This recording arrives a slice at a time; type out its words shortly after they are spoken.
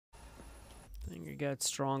You got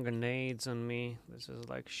stronger nades on me. This is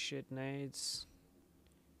like shit nades.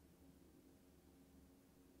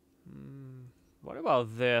 What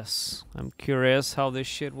about this? I'm curious how this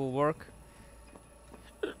shit will work.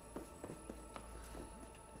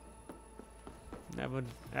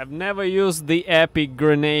 I've never used the epic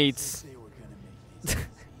grenades.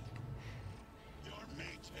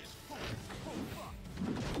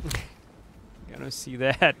 Gonna see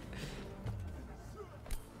that.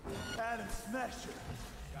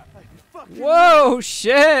 Whoa,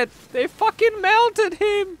 shit! They fucking melted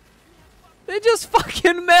him! They just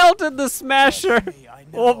fucking melted the Smasher!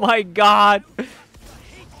 Oh my god!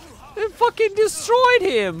 They fucking destroyed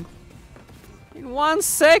him! In 1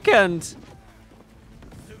 second!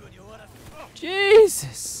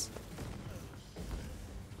 Jesus!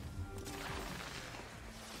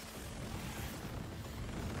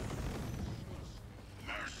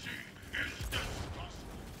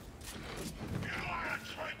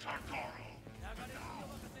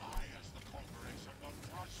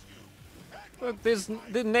 Look,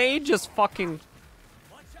 the nade just fucking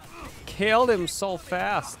killed him so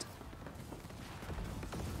fast.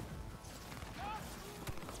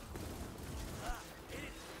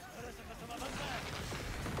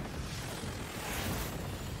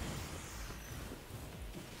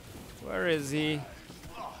 Where is he?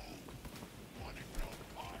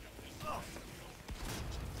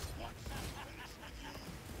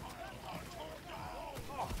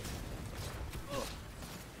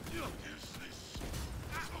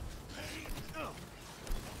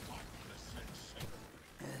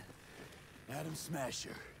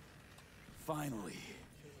 Smasher. Finally.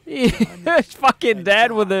 He's fucking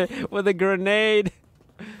dead with a grenade.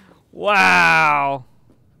 Wow.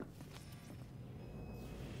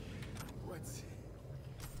 What's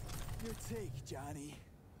your take, Johnny?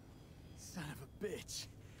 Son of a bitch.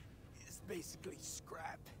 It's basically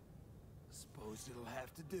scrap. Suppose it'll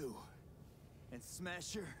have to do. And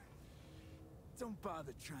Smasher, don't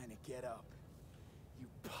bother trying to get up. You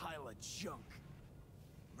pile of junk.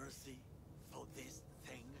 Mercy. For this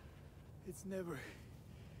thing? It's never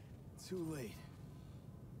too late.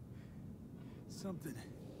 Something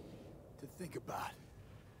to think about.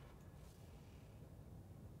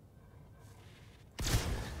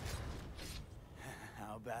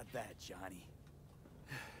 How about that, Johnny?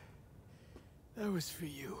 That was for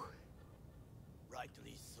you.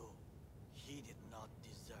 Rightly so. He did not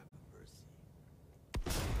deserve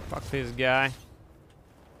mercy. Fuck this guy.